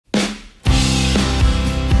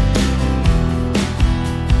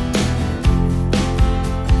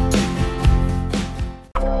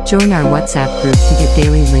Join our WhatsApp group to get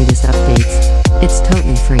daily latest updates. It's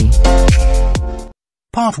totally free.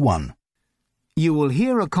 Part 1. You will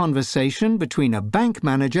hear a conversation between a bank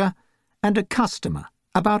manager and a customer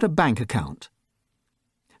about a bank account.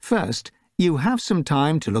 First, you have some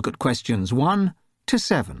time to look at questions 1 to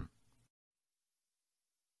 7.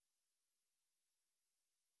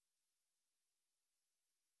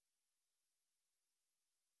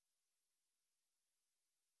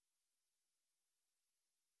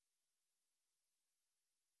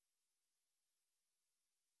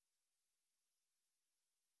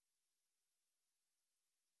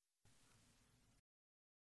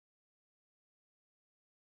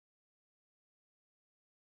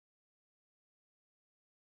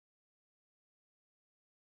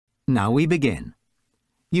 Now we begin.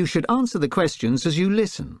 You should answer the questions as you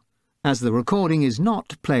listen, as the recording is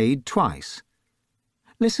not played twice.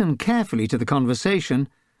 Listen carefully to the conversation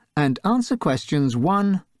and answer questions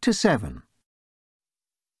 1 to 7.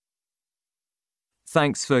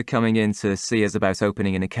 Thanks for coming in to see us about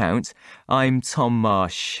opening an account. I'm Tom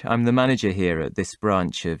Marsh. I'm the manager here at this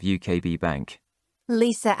branch of UKB Bank.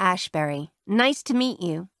 Lisa Ashbury. Nice to meet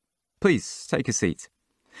you. Please, take a seat.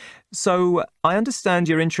 So, I understand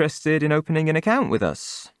you're interested in opening an account with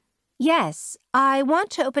us. Yes, I want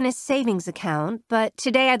to open a savings account, but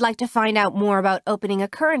today I'd like to find out more about opening a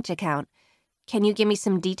current account. Can you give me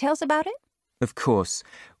some details about it? Of course.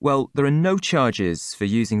 Well, there are no charges for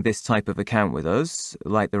using this type of account with us,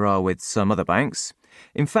 like there are with some other banks.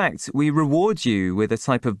 In fact, we reward you with a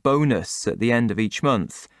type of bonus at the end of each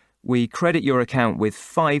month. We credit your account with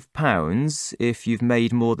 £5 if you've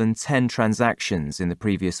made more than 10 transactions in the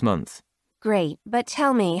previous month. Great, but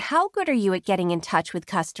tell me, how good are you at getting in touch with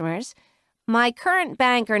customers? My current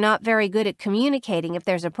bank are not very good at communicating if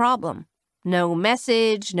there's a problem. No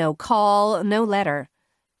message, no call, no letter.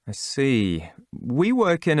 I see. We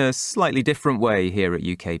work in a slightly different way here at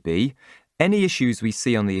UKB. Any issues we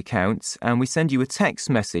see on the account, and we send you a text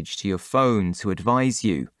message to your phone to advise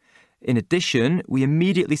you. In addition, we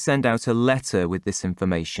immediately send out a letter with this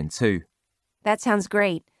information too. That sounds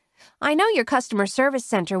great. I know your customer service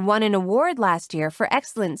center won an award last year for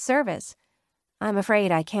excellent service. I'm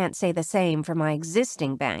afraid I can't say the same for my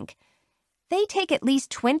existing bank. They take at least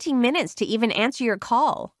 20 minutes to even answer your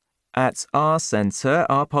call. At our centre,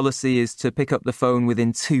 our policy is to pick up the phone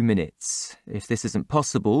within 2 minutes. If this isn't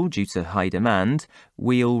possible due to high demand,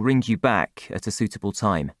 we'll ring you back at a suitable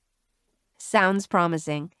time. Sounds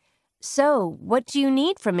promising. So, what do you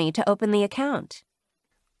need from me to open the account?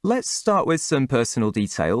 Let's start with some personal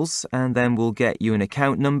details, and then we'll get you an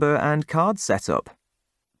account number and card set up.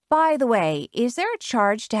 By the way, is there a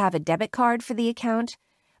charge to have a debit card for the account?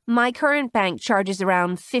 My current bank charges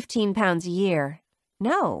around £15 a year.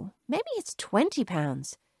 No, maybe it's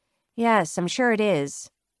 £20. Yes, I'm sure it is.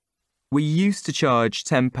 We used to charge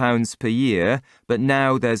 £10 per year, but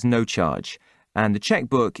now there's no charge, and the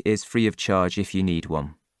chequebook is free of charge if you need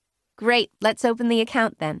one. Great, let's open the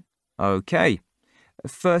account then. Okay.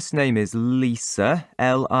 First name is Lisa,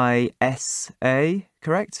 L-I-S-A,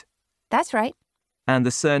 correct? That's right. And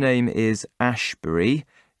the surname is Ashbury.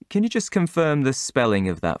 Can you just confirm the spelling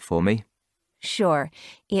of that for me? Sure.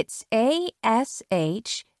 It's A-S-H-B-E-R-R-Y,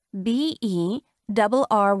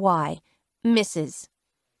 Mrs.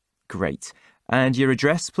 Great. And your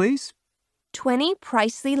address, please? 20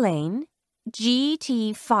 Priceley Lane,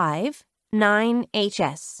 GT5,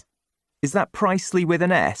 9HS. Is that Priceley with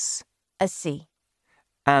an S? A C.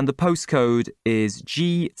 And the postcode is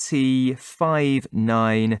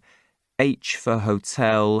GT59, H for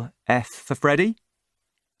hotel, F for Freddy?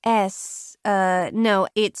 No,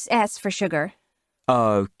 it's S for sugar.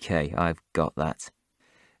 Okay, I've got that.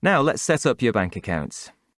 Now let's set up your bank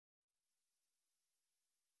account.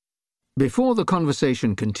 Before the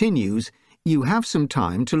conversation continues, you have some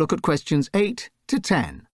time to look at questions 8 to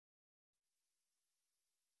 10.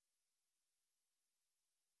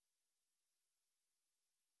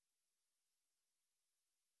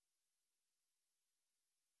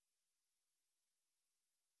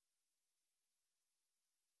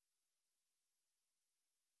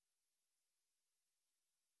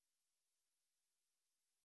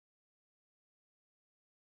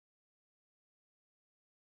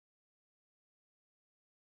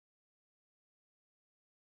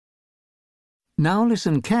 Now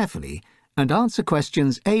listen carefully and answer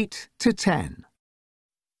questions 8 to 10.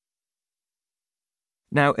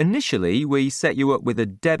 Now, initially, we set you up with a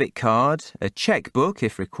debit card, a chequebook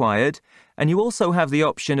if required, and you also have the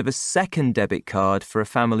option of a second debit card for a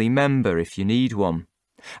family member if you need one.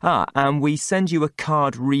 And we send you a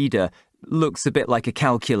card reader. looks a bit like a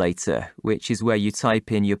calculator, which is where you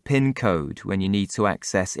type in your PIN code when you need to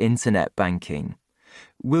access internet banking.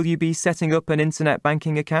 Will you be setting up an internet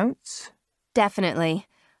banking account? Definitely.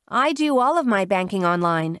 I do all of my banking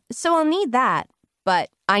online, so I'll need that. But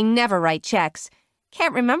I never write checks.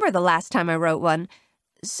 Can't remember the last time I wrote one.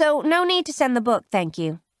 So no need to send the book, thank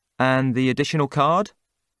you. And the additional card?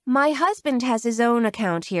 My husband has his own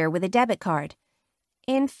account here with a debit card.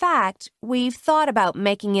 In fact, we've thought about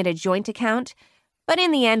making it a joint account, but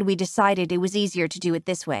in the end we decided it was easier to do it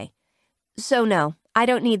this way. So no, I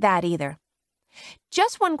don't need that either.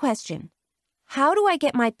 Just one question. How do I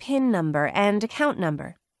get my PIN number and account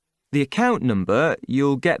number? The account number,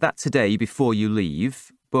 you'll get that today before you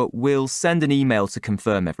leave, but we'll send an email to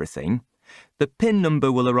confirm everything. The PIN number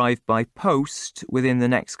will arrive by post within the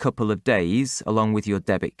next couple of days, along with your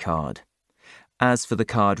debit card. As for the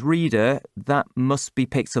card reader, that must be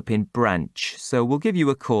picked up in branch, so we'll give you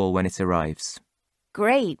a call when it arrives.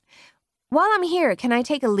 Great. While I'm here, can I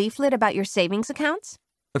take a leaflet about your savings accounts?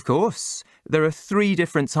 Of course. There are 3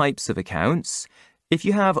 different types of accounts. If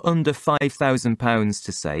you have under £5,000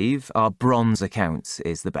 to save, our bronze account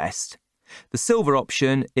is the best. The silver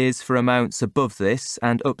option is for amounts above this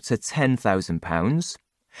and up to £10,000.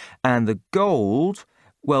 And the gold,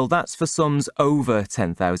 well, that's for sums over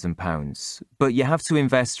 £10,000, but you have to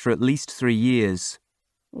invest for at least 3 years.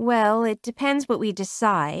 Well, it depends what we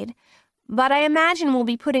decide, but I imagine we'll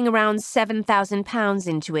be putting around £7,000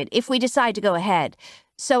 into it if we decide to go ahead,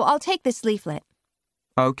 so I'll take this leaflet.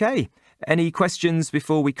 OK. Any questions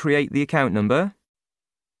before we create the account number?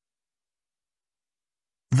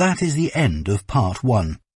 That is the end of Part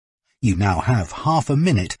 1. You now have half a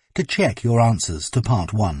minute to check your answers to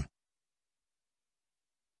Part 1.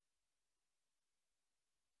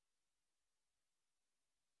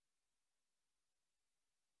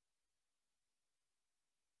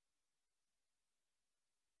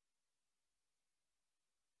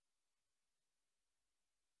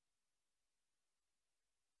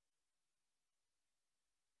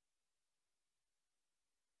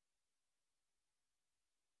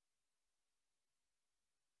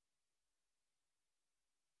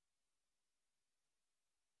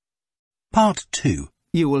 Part 2.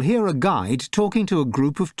 You will hear a guide talking to a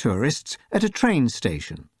group of tourists at a train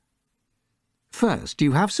station. First,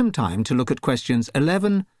 you have some time to look at questions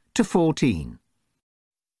 11 to 14.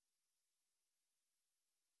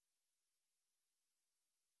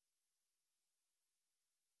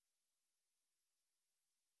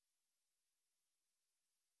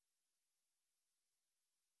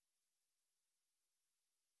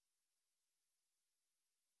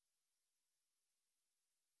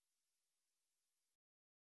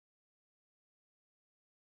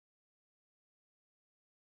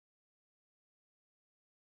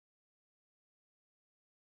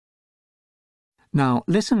 Now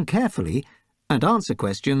listen carefully and answer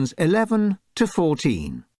questions 11 to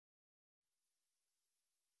 14.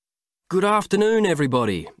 Good afternoon,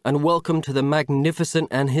 everybody, and welcome to the magnificent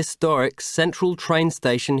and historic central train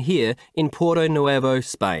station here in Puerto Nuevo,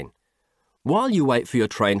 Spain. While you wait for your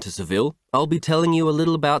train to Seville, I'll be telling you a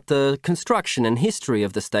little about the construction and history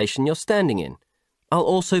of the station you're standing in. I'll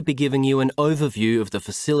also be giving you an overview of the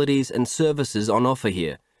facilities and services on offer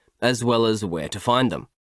here, as well as where to find them.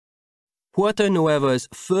 Puerto Nuevo's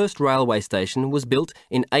first railway station was built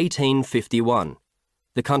in 1851.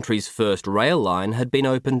 The country's first rail line had been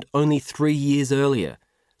opened only 3 years earlier,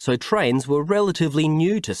 so trains were relatively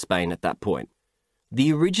new to Spain at that point.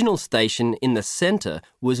 The original station in the centre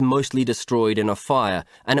was mostly destroyed in a fire,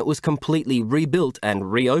 and it was completely rebuilt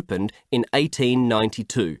and reopened in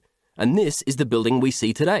 1892, and this is the building we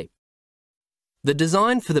see today. The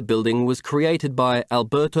design for the building was created by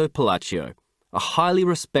Alberto Palacio, a highly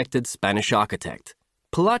respected Spanish architect.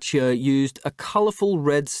 Palacio used a colourful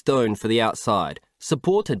red stone for the outside,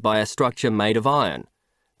 supported by a structure made of iron.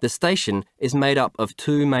 The station is made up of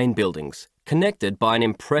 2 main buildings, connected by an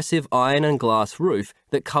impressive iron and glass roof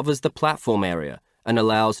that covers the platform area and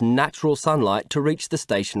allows natural sunlight to reach the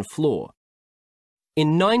station floor.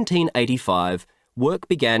 In 1985, work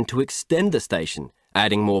began to extend the station,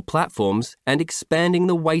 adding more platforms and expanding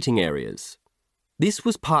the waiting areas. This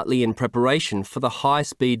was partly in preparation for the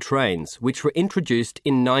high-speed trains, which were introduced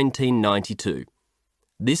in 1992.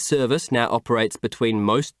 This service now operates between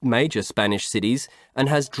most major Spanish cities and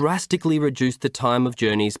has drastically reduced the time of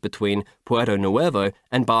journeys between Puerto Nuevo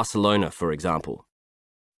and Barcelona, for example.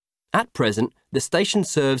 At present, the station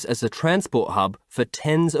serves as a transport hub for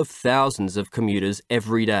tens of thousands of commuters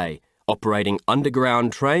every day, operating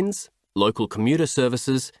underground trains, local commuter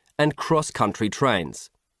services, and cross-country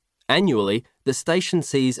trains. Annually, the station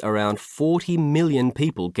sees around 40 million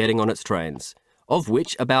people getting on its trains, of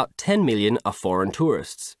which about 10 million are foreign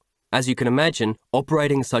tourists. As you can imagine,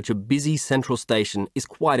 operating such a busy central station is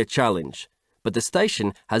quite a challenge, but the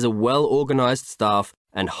station has a well-organised staff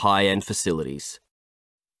and high-end facilities.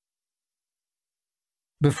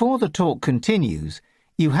 Before the talk continues,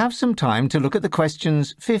 you have some time to look at the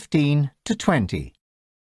questions 15 to 20.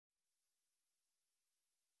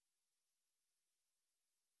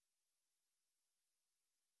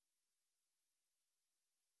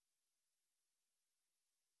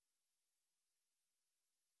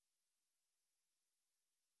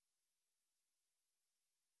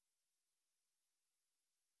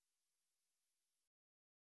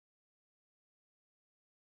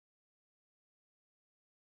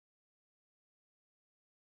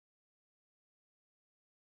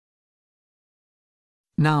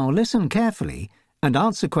 Now listen carefully and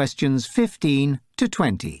answer questions 15 to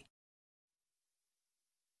 20.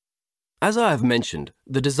 As I have mentioned,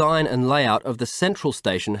 the design and layout of the central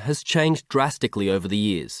station has changed drastically over the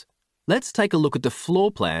years. Let's take a look at the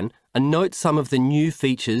floor plan and note some of the new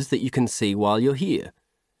features that you can see while you're here.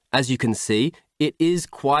 As you can see, it is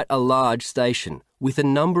quite a large station with a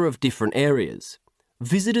number of different areas.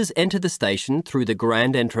 Visitors enter the station through the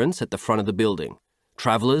grand entrance at the front of the building.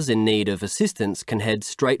 Travellers in need of assistance can head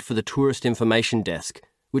straight for the tourist information desk,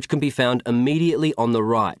 which can be found immediately on the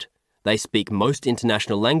right. They speak most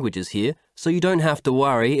international languages here, so you don't have to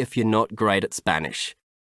worry if you're not great at Spanish.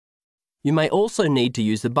 You may also need to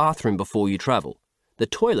use the bathroom before you travel. The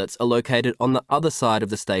toilets are located on the other side of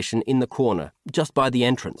the station in the corner, just by the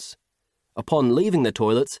entrance. Upon leaving the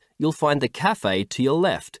toilets, you'll find the cafe to your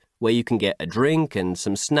left, where you can get a drink and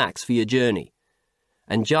some snacks for your journey.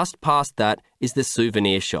 And just past that is the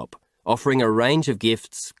souvenir shop, offering a range of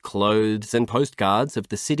gifts, clothes and postcards of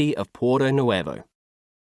the city of Porto Nuevo.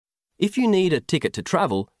 If you need a ticket to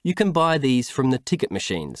travel, you can buy these from the ticket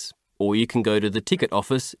machines, or you can go to the ticket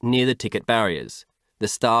office near the ticket barriers. The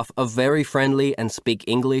staff are very friendly and speak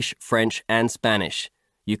English, French and Spanish.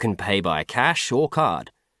 You can pay by cash or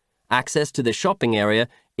card. Access to the shopping area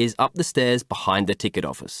is up the stairs behind the ticket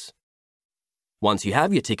office. Once you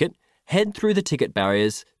have your ticket, head through the ticket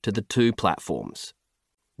barriers to the two platforms.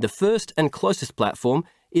 The first and closest platform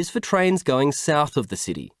is for trains going south of the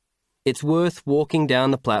city. It's worth walking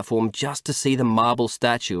down the platform just to see the marble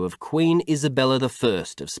statue of Queen Isabella I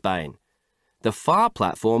of Spain. The far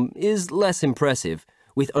platform is less impressive,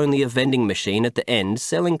 with only a vending machine at the end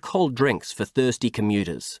selling cold drinks for thirsty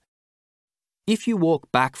commuters. If you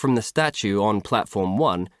walk back from the statue on platform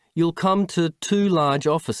 1, you'll come to two large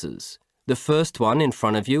offices. The first one in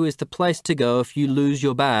front of you is the place to go if you lose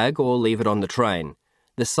your bag or leave it on the train.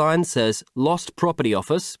 The sign says Lost Property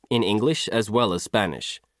Office in English as well as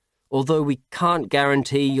Spanish. Although we can't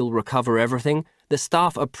guarantee you'll recover everything, the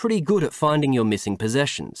staff are pretty good at finding your missing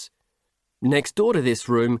possessions. Next door to this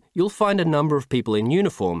room, you'll find a number of people in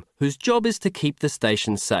uniform whose job is to keep the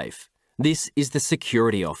station safe. This is the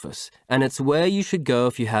security office, and it's where you should go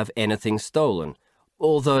if you have anything stolen,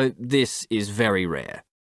 although this is very rare.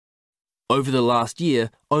 Over the last year,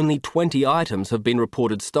 only 20 items have been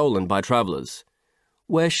reported stolen by travellers.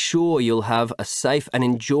 We're sure you'll have a safe and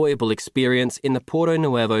enjoyable experience in the Porto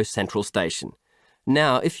Nuevo Central Station.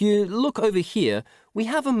 Now, if you look over here, we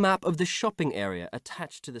have a map of the shopping area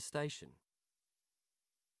attached to the station.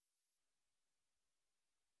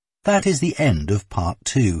 That is the end of Part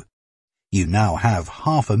 2. You now have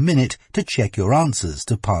half a minute to check your answers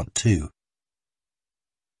to Part 2.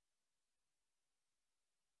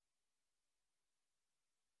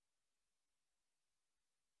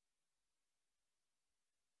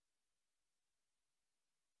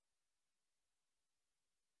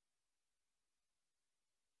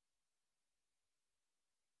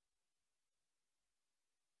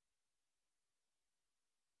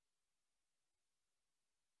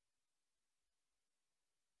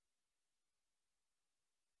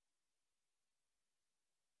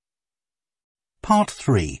 Part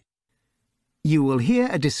 3. You will hear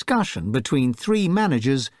a discussion between three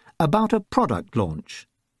managers about a product launch.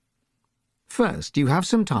 First, you have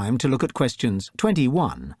some time to look at questions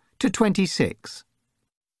 21 to 26.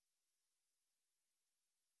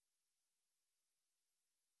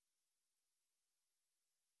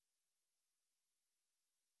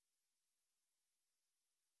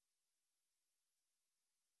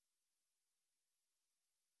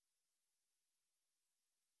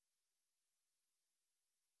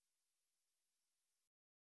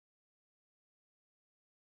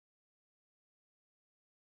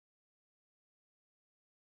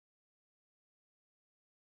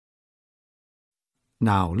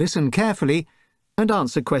 Now listen carefully and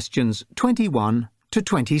answer questions 21 to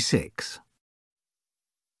 26.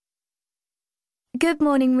 Good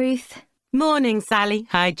morning, Ruth. Morning, Sally.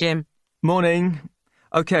 Hi, Jim. Morning.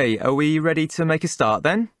 OK, are we ready to make a start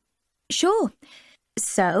then? Sure.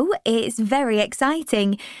 So, it's very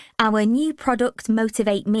exciting. Our new product,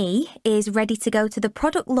 Motivate Me, is ready to go to the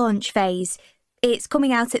product launch phase. It's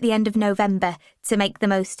coming out at the end of November to make the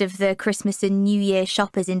most of the Christmas and New Year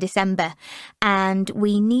shoppers in December. And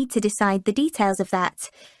we need to decide the details of that.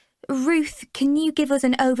 Ruth, can you give us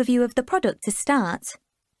an overview of the product to start?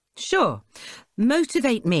 Sure.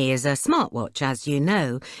 Motivate Me is a smartwatch, as you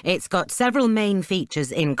know. It's got several main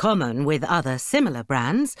features in common with other similar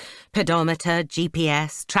brands. Pedometer,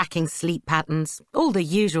 GPS, tracking sleep patterns, all the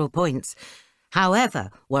usual points. However,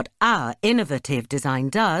 what our innovative design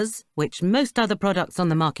does, which most other products on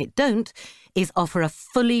the market don't, is offer a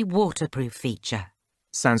fully waterproof feature.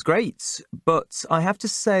 Sounds great, but I have to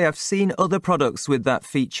say I've seen other products with that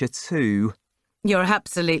feature too. You're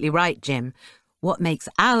absolutely right, Jim. What makes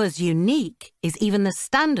ours unique is even the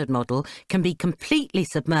standard model can be completely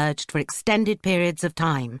submerged for extended periods of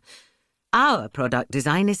time. Our product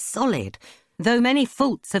design is solid, though many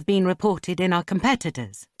faults have been reported in our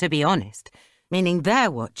competitors, to be honest, meaning their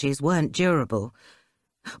watches weren't durable.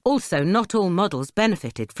 Also, not all models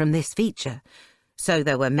benefited from this feature, so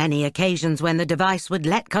there were many occasions when the device would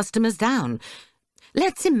let customers down.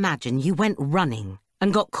 Let's imagine you went running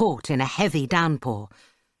and got caught in a heavy downpour.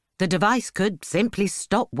 The device could simply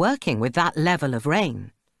stop working with that level of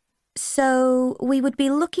rain. So, we would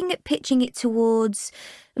be looking at pitching it towards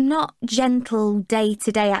not gentle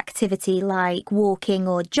day-to-day activity like walking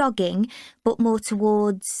or jogging, but more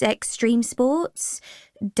towards extreme sports,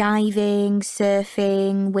 diving,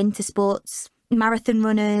 surfing, winter sports, marathon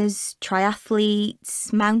runners,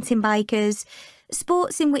 triathletes, mountain bikers,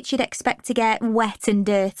 sports in which you'd expect to get wet and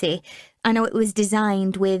dirty. I know it was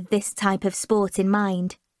designed with this type of sport in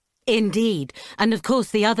mind. Indeed, and of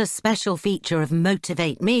course the other special feature of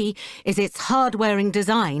Motivate Me is its hard-wearing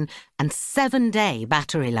design and 7-day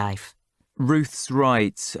battery life. Ruth's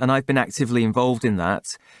right, and I've been actively involved in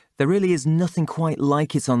that. There really is nothing quite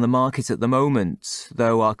like it on the market at the moment,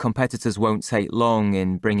 though our competitors won't take long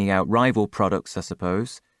in bringing out rival products, I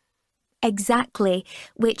suppose. Exactly,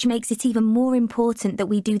 which makes it even more important that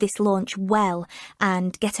we do this launch well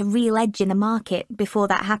and get a real edge in the market before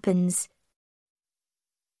that happens.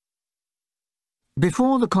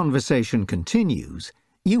 Before the conversation continues,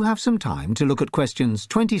 you have some time to look at questions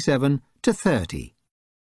 27 to 30.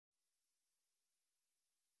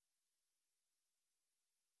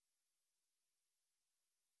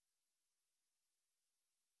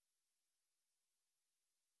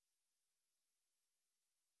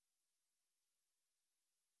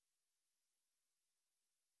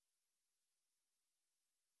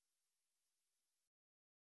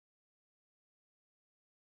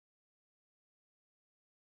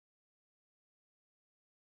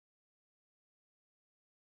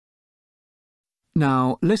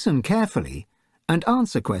 Now listen carefully and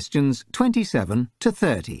answer questions 27 to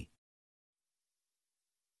 30.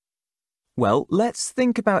 Well, let's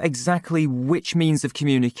think about exactly which means of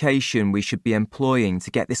communication we should be employing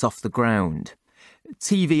to get this off the ground.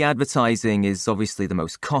 TV advertising is obviously the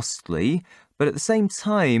most costly, but at the same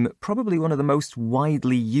time, probably one of the most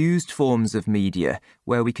widely used forms of media,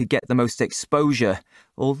 where we could get the most exposure,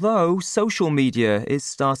 although social media is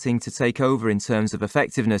starting to take over in terms of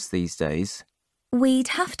effectiveness these days. We'd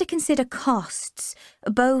have to consider costs,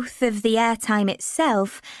 both of the airtime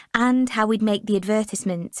itself and how we'd make the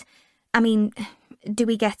advertisement. I mean, do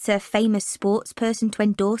we get a famous sports person to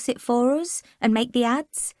endorse it for us and make the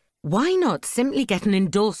ads? Why not simply get an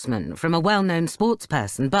endorsement from a well-known sports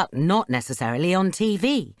person, but not necessarily on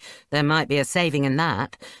TV? There might be a saving in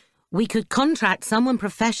that. We could contract someone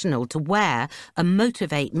professional to wear a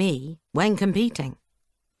Motivate Me when competing.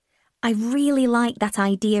 I really like that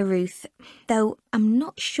idea, Ruth, though I'm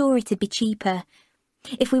not sure it'd be cheaper.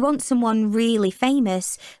 If we want someone really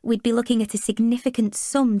famous, we'd be looking at a significant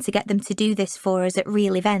sum to get them to do this for us at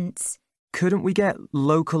real events. Couldn't we get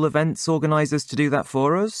local events organisers to do that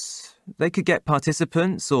for us? They could get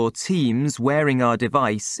participants or teams wearing our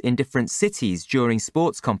device in different cities during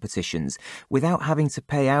sports competitions without having to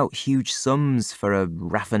pay out huge sums for a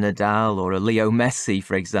Rafa Nadal or a Leo Messi,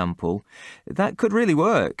 for example. That could really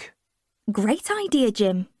work. Great idea,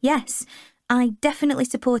 Jim. Yes, I definitely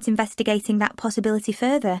support investigating that possibility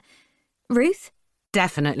further. Ruth?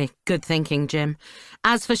 Definitely. Good thinking, Jim.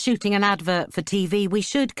 As for shooting an advert for TV, we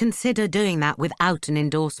should consider doing that without an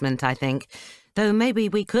endorsement, I think. Though maybe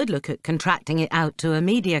we could look at contracting it out to a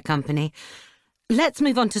media company. Let's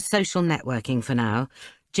move on to social networking for now.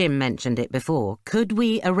 Jim mentioned it before. Could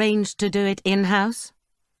we arrange to do it in-house?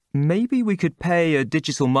 Maybe we could pay a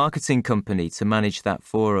digital marketing company to manage that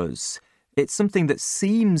for us. It's something that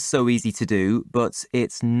seems so easy to do, but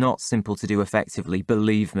it's not simple to do effectively,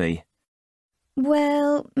 believe me.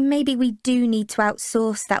 Well, maybe we do need to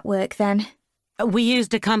outsource that work then. We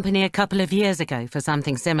used a company a couple of years ago for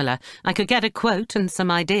something similar. I could get a quote and some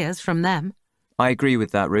ideas from them. I agree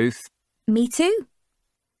with that, Ruth. Me too.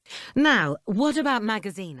 Now, what about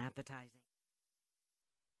magazine advertising?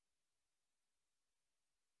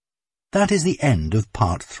 That is the end of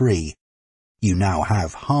part 3. You now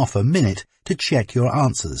have half a minute to check your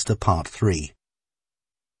answers to part 3.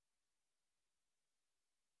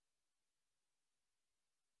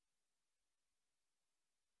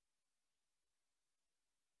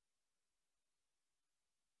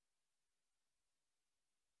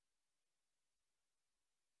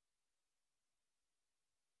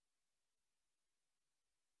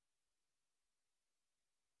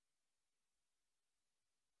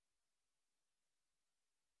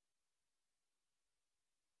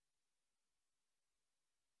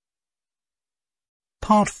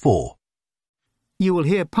 Part 4. You will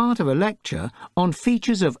hear part of a lecture on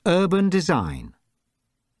features of urban design.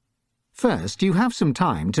 First, you have some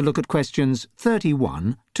time to look at questions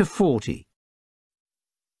 31 to 40.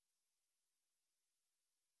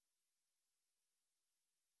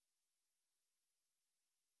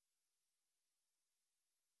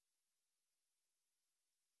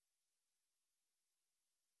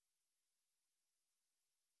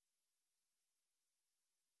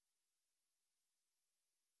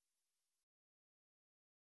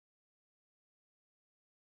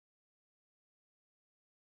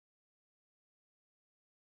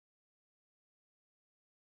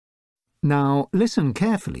 Now listen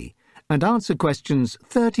carefully and answer questions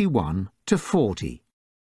 31 to 40.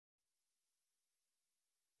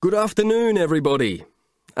 Good afternoon, everybody.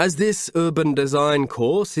 As this urban design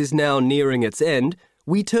course is now nearing its end,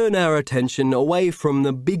 we turn our attention away from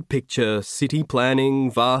the big picture, city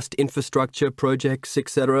planning, vast infrastructure projects,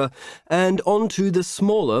 etc., and onto the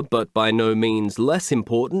smaller, but by no means less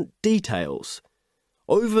important, details.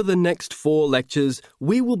 Over the next 4 lectures,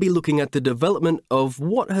 we will be looking at the development of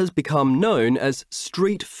what has become known as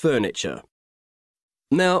street furniture.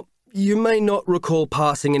 Now, you may not recall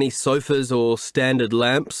passing any sofas or standard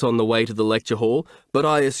lamps on the way to the lecture hall, but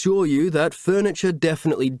I assure you that furniture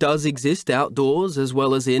definitely does exist outdoors as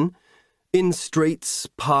well as in. In streets,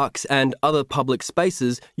 parks and other public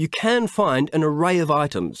spaces, you can find an array of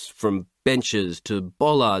items, from benches to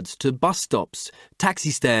bollards to bus stops,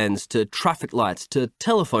 taxi stands to traffic lights to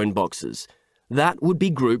telephone boxes. That would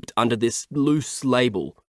be grouped under this loose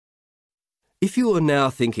label. If you are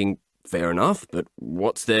now thinking, fair enough, but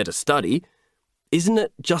what's there to study? Isn't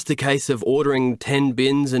it just a case of ordering 10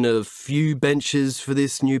 bins and a few benches for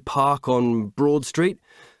this new park on Broad Street?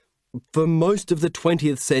 For most of the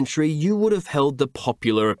 20th century, you would have held the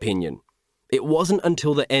popular opinion. It wasn't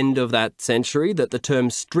until the end of that century that the term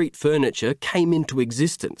street furniture came into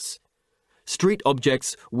existence. Street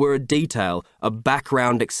objects were a detail, a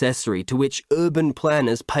background accessory to which urban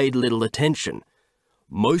planners paid little attention.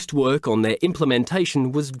 Most work on their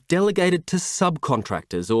implementation was delegated to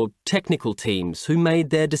subcontractors or technical teams who made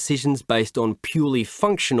their decisions based on purely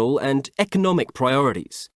functional and economic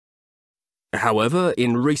priorities. However,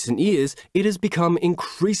 in recent years, it has become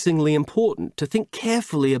increasingly important to think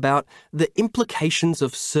carefully about the implications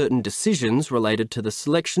of certain decisions related to the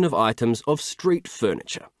selection of items of street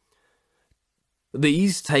furniture.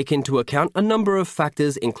 These take into account a number of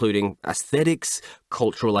factors including aesthetics,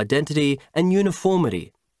 cultural identity and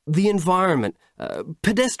uniformity, the environment,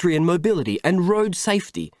 pedestrian mobility and road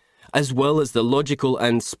safety, as well as the logical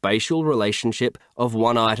and spatial relationship of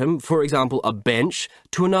one item, for example a bench,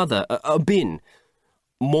 to another, a bin.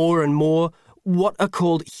 More and more, what are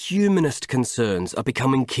called humanist concerns are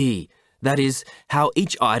becoming key. That is, how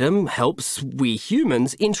each item helps we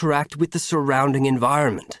humans interact with the surrounding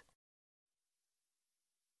environment.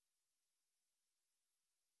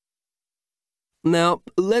 Now,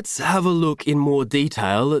 let's have a look in more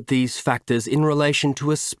detail at these factors in relation to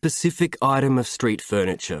a specific item of street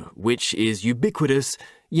furniture, which is ubiquitous,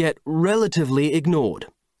 yet relatively ignored: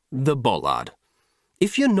 the bollard.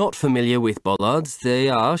 If you're not familiar with bollards, they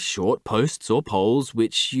are short posts or poles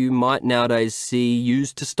which you might nowadays see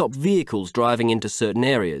used to stop vehicles driving into certain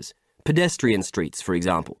areas, pedestrian streets, for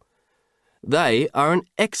example. They are an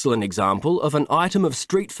excellent example of an item of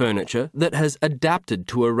street furniture that has adapted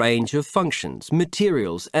to a range of functions,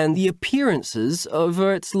 materials, and the appearances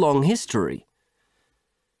over its long history.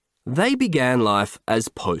 They began life as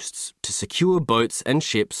posts to secure boats and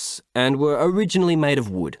ships and were originally made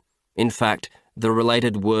of wood. In fact, the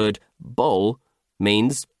related word bole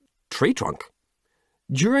means tree trunk.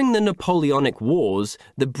 During the Napoleonic Wars,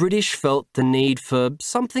 the British felt the need for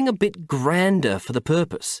something a bit grander for the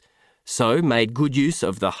purpose, so made good use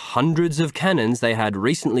of the hundreds of cannons they had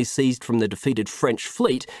recently seized from the defeated French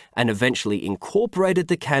fleet and eventually incorporated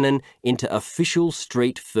the cannon into official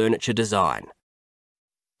street furniture design.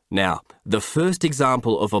 Now, the first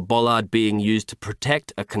example of a bollard being used to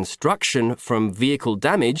protect a construction from vehicle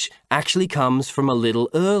damage actually comes from a little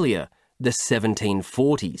earlier, the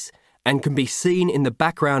 1740s, and can be seen in the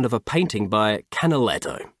background of a painting by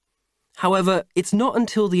Canaletto. However, it's not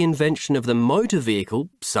until the invention of the motor vehicle,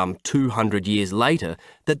 some 200 years later,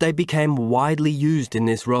 that they became widely used in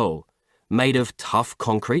this role. Made of tough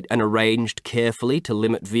concrete and arranged carefully to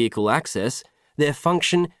limit vehicle access, their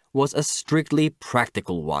function was a strictly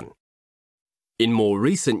practical one. In more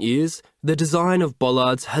recent years, the design of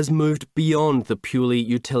bollards has moved beyond the purely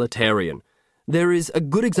utilitarian. There is a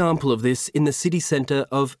good example of this in the city centre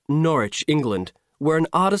of Norwich, England, where an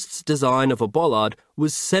artist's design of a bollard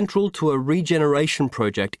was central to a regeneration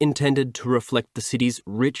project intended to reflect the city's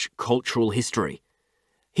rich cultural history.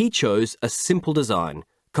 He chose a simple design,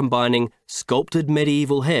 combining sculpted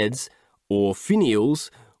medieval heads, or finials,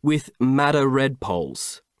 with madder red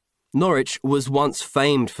poles. Norwich was once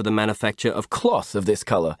famed for the manufacture of cloth of this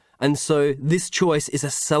colour, and so this choice is a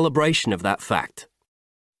celebration of that fact.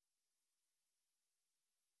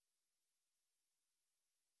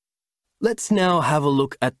 Let's now have a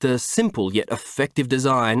look at the simple yet effective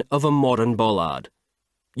design of a modern bollard.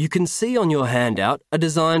 You can see on your handout a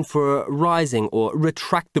design for a rising or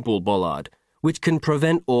retractable bollard, which can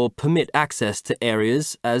prevent or permit access to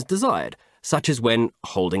areas as desired, such as when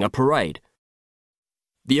holding a parade.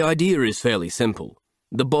 The idea is fairly simple.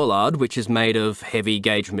 The bollard, which is made of heavy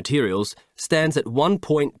gauge materials, stands at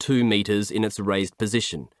 1.2 metres in its raised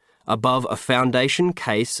position, above a foundation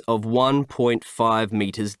case of 1.5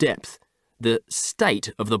 metres depth. The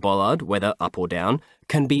state of the bollard, whether up or down,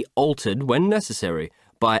 can be altered when necessary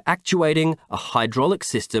by actuating a hydraulic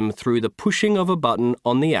system through the pushing of a button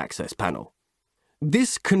on the access panel.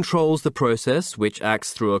 This controls the process, which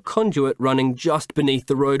acts through a conduit running just beneath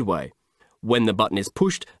the roadway. When the button is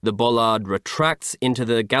pushed, the bollard retracts into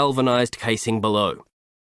the galvanised casing below.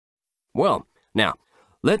 Well, now,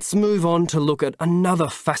 let's move on to look at another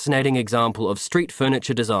fascinating example of street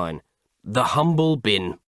furniture design, the humble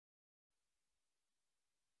bin.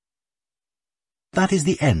 That is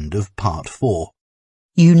the end of part 4.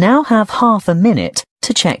 You now have half a minute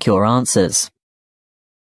to check your answers.